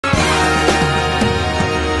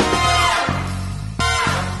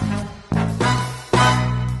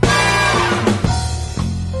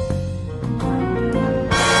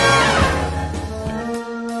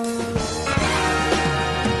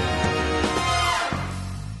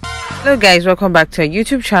Hello guys, welcome back to our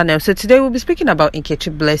YouTube channel. So today we'll be speaking about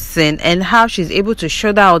Nkechi Blessing and how she's able to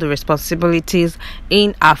shoulder all the responsibilities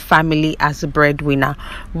in her family as a breadwinner.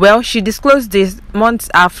 Well, she disclosed this months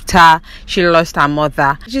after she lost her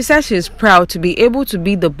mother. She says she's proud to be able to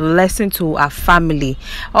be the blessing to her family,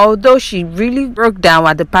 although she really broke down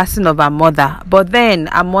at the passing of her mother. But then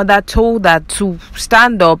her mother told her to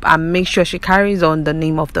stand up and make sure she carries on the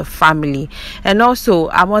name of the family. And also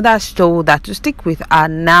her mother told her to stick with her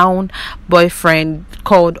now boyfriend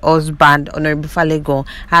called husband Honorable Falego,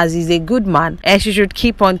 as he's a good man and she should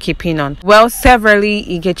keep on keeping on. Well, severally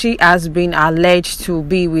Nkechi has been alleged to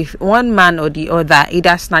be with one man or the other,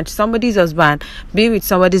 either snatch somebody's husband, be with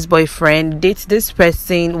somebody's boyfriend, date this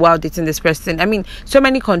person while dating this person. I mean, so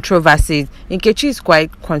many controversies. Nkechi is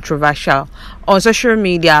quite controversial on social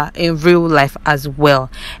media, in real life as well.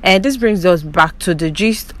 And this brings us back to the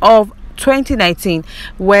gist of 2019,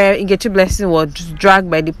 where Nkechi Blessing was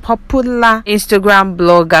dragged by the popular Instagram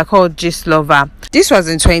blogger called Gist Lover. This was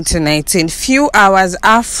in 2019, few hours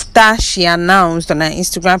after she announced on her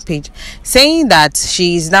Instagram page saying that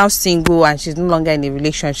she is now single and she's no longer in a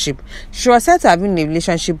relationship. She was said to have been in a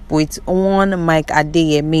relationship with one Mike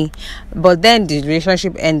Adeyemi, but then the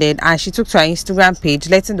relationship ended and she took to her Instagram page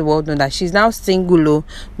letting the world know that she's now single.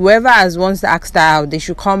 Whoever has once asked her out, they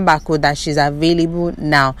should come back with that she's available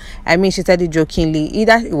now. I mean, she said it jokingly,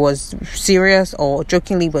 either it was serious or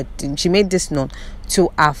jokingly, but she made this known to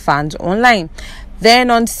her fans online.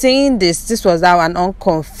 Then on seeing this was how an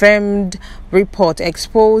unconfirmed report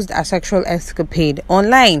exposed a sexual escapade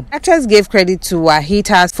online. Actress gave credit to her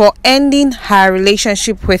haters for ending her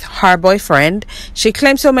relationship with her boyfriend. She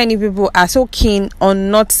claimed so many people are so keen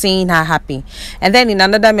on not seeing her happy. And then in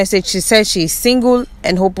another message, she said she is single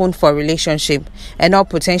and open for a relationship, and all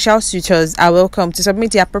potential suitors are welcome to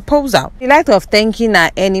submit their proposal. In light of thanking her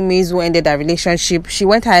enemies who ended her relationship, she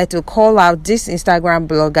went ahead to call out this Instagram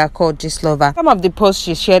blogger called Gist Lover. Some of the posts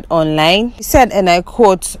she shared online, she said, and I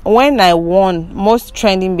quote, "When I won most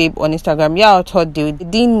trending babe on Instagram, y'all thought they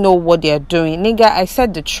didn't know what they're doing. Nigga, I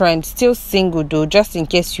said the trend, still single though, just in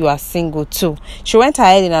case you are single too." She went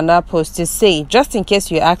ahead in another post to say, "Just in case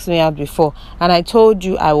you asked me out before and I told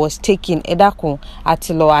you I was taking Edakun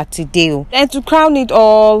Atilo Atideo." Then to crown it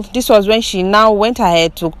all, this was when she now went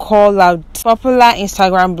ahead to call out popular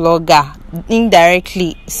Instagram blogger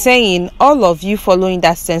indirectly, saying, "All of you following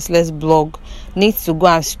that senseless blog needs to go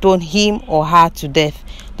and stone him or her to death.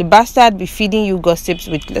 The bastard be feeding you gossips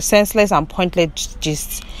with senseless and pointless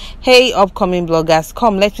gists. Hey, upcoming bloggers,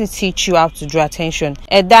 come, let me teach you how to draw attention.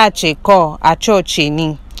 Edache ko achoche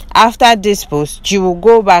ni." After this post, you will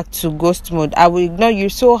go back to ghost mode. I will ignore you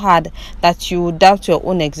so hard that you will doubt your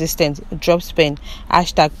own existence. Drop spend.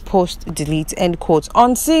 Hashtag post delete. End quote.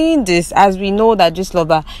 On seeing this, as we know that Gist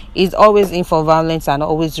Lover is always in for violence and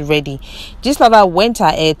always ready, Gist Lover went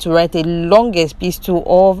ahead to write a long epistle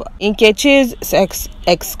of Nkechi's sex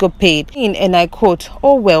escapade. And I quote,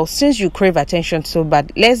 "Oh well, since you crave attention so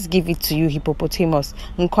bad, let's give it to you, hippopotamus.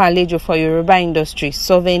 Nkwalejo for Yoruba industry.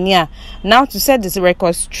 Souvenir. Now to set this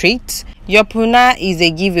record straight, your puna is a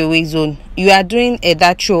giveaway zone. You are doing a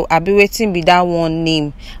that show, I'll be waiting with that one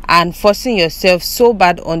name and forcing yourself so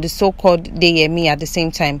bad on the so-called Deyemi at the same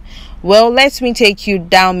time. Well, let me take you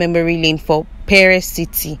down memory lane for Paris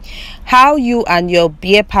City. How you and your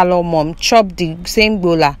beer parlor mom chopped the same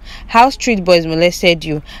bola. How street boys molested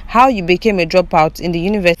you. How you became a dropout in the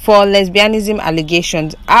university for lesbianism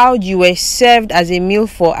allegations. How you were served as a meal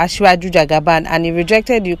for Ashwaju Jagaban and he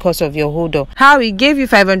rejected you because of your hodor. How he gave you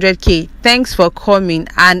 500k. Thanks for coming.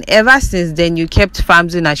 And ever since then, you kept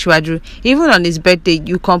farming Ashwaju. Even on his birthday,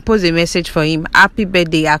 you composed a message for him. Happy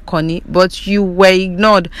birthday, Akoni. But you were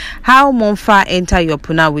ignored. How Monfa entered your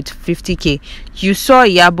puna with 50k. You saw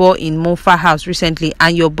Yabo in Monfa house recently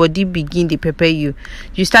and your body begin to prepare you.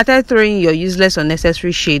 You started throwing your useless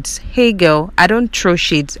unnecessary shades. Hey girl, I don't throw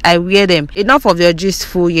shades, I wear them. Enough of your gist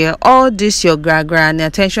full year. All this your gra and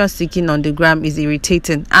attention seeking on the gram is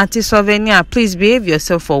irritating. Auntie Souvenir, please behave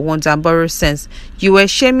yourself for once and borrow sense. You were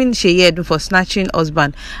shaming Sheyedun for snatching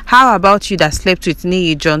husband. How about you that slept with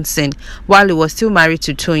Niyi Johnson while he was still married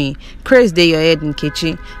to Tony? Craze day your head,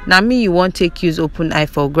 Nkechi. Now me you won't take use open eye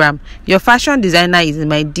for gram. Your fashion designer is in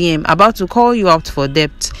my DM about to call you out for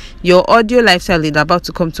debt. Your audio lifestyle is about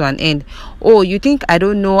to come to an end. Oh, you think I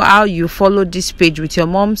don't know how you followed this page with your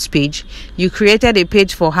mom's page? You created a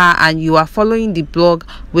page for her and you are following the blog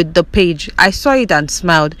with the page. I saw it and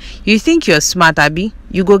smiled. You think you're smart, Abby?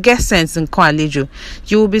 You go get sense in Kwalejo.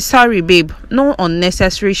 You will be sorry, babe. No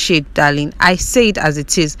unnecessary shit, darling. I say it as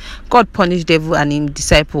it is. God punish devil and him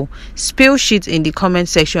disciple. Spill shit in the comment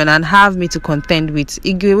section and have me to contend with.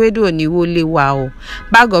 Igwewedu oniwole wow.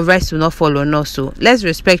 Bag of rice will not fall on us, so let's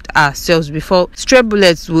respect ourselves before stray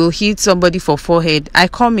bullets will hit somebody for forehead. I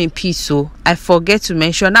come in peace, so I forget to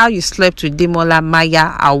mention how you slept with Demola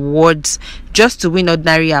Maya Awards just to win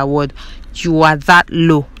ordinary award. You are that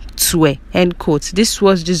low. End quote. This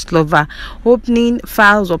was just lover opening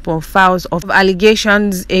files upon files of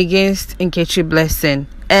allegations against Nkechi Blessing.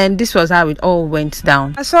 And this was how it all went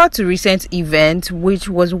down. I saw a recent event, which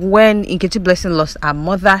was when Nkechi Blessing lost her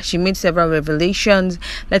mother. She made several revelations,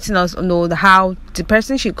 letting us know how the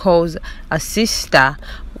person she calls a sister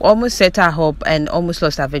almost set her up and almost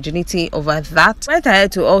lost her virginity over that. Went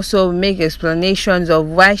ahead to also make explanations of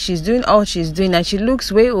why she's doing all she's doing, and she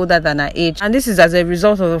looks way older than her age. And this is as a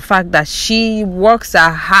result of the fact that she works her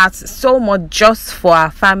heart so much just for her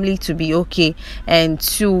family to be okay and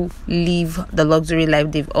to live the luxury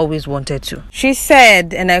life they've always wanted to. She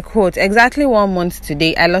said, and I quote, "Exactly 1 month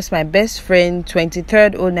today, I lost my best friend,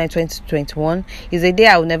 23rd 09 2021. Is a day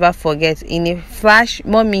I will never forget. In a flash,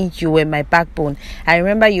 mommy, you were my backbone. I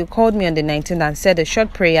remember you called me on the 19th and said a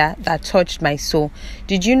short prayer that touched my soul.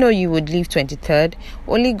 Did you know you would leave 23rd?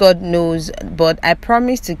 Only God knows, but I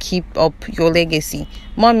promise to keep up your legacy.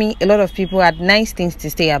 Mommy, a lot of people had nice things to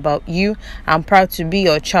say about you. I'm proud to be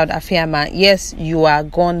your child, Afiama. Yes, you are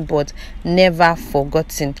gone, but never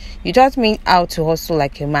forgotten. You taught me how to hustle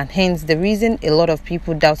like a man. Hence, the reason a lot of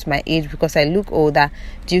people doubt my age, because I look older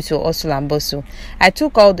due to hustle and bustle. I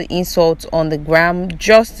took all the insults on the gram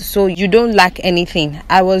just so you don't lack anything.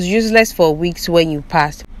 I was useless for weeks when you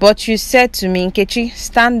passed. But you said to me, Nkechi,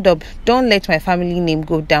 stand up. Don't let my family name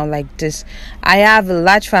go down like this. I have a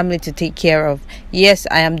large family to take care of. Yes,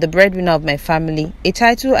 I am the breadwinner of my family. A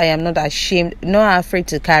title I am not ashamed nor afraid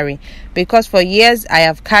to carry, because for years I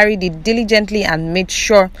have carried it diligently and made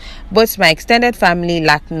sure both my extended family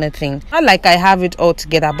lack nothing. Not like I have it all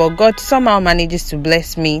together, but God somehow manages to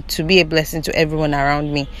bless me to be a blessing to everyone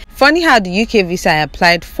around me. Funny how the UK visa I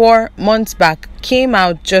applied 4 months back came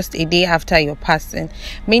out just a day after your passing,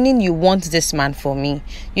 meaning you want this man for me.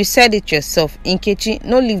 You said it yourself, Nkechi,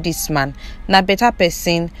 no leave this man. Na better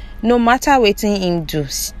person. No matter wetin him do,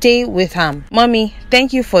 stay with him. Mommy,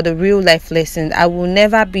 thank you for the real life lessons. I will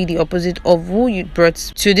never be the opposite of who you brought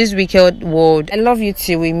to this wicked world. I love you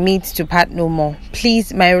till we meet to part no more.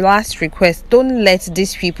 Please, my last request, don't let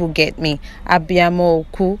these people get me. Abiyamo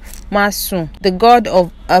Oku Masun, the God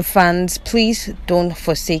of orphans, please don't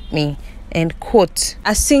forsake me." End quote.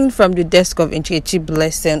 As seen from the desk of Nkechi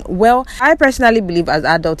Blessing. Well, I personally believe as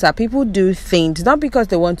adults that people do things not because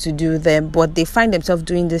they want to do them, but they find themselves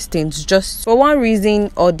doing these things just for one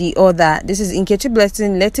reason or the other. This is Nkechi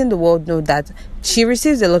Blessing letting the world know that she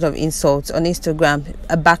receives a lot of insults on Instagram,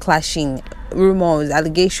 backlashing, rumors,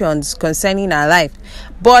 allegations concerning her life.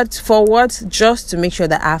 But for what? Just to make sure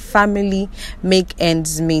that our family make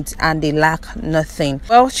ends meet and they lack nothing.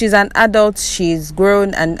 Well, she's an adult, she's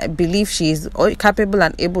grown, and I believe she is capable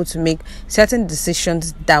and able to make certain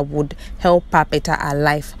decisions that would help her better her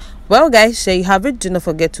life. Well, guys, there you have it. Do not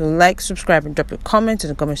forget to like, subscribe, and drop a comment in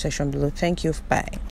the comment section below. Thank you. Bye.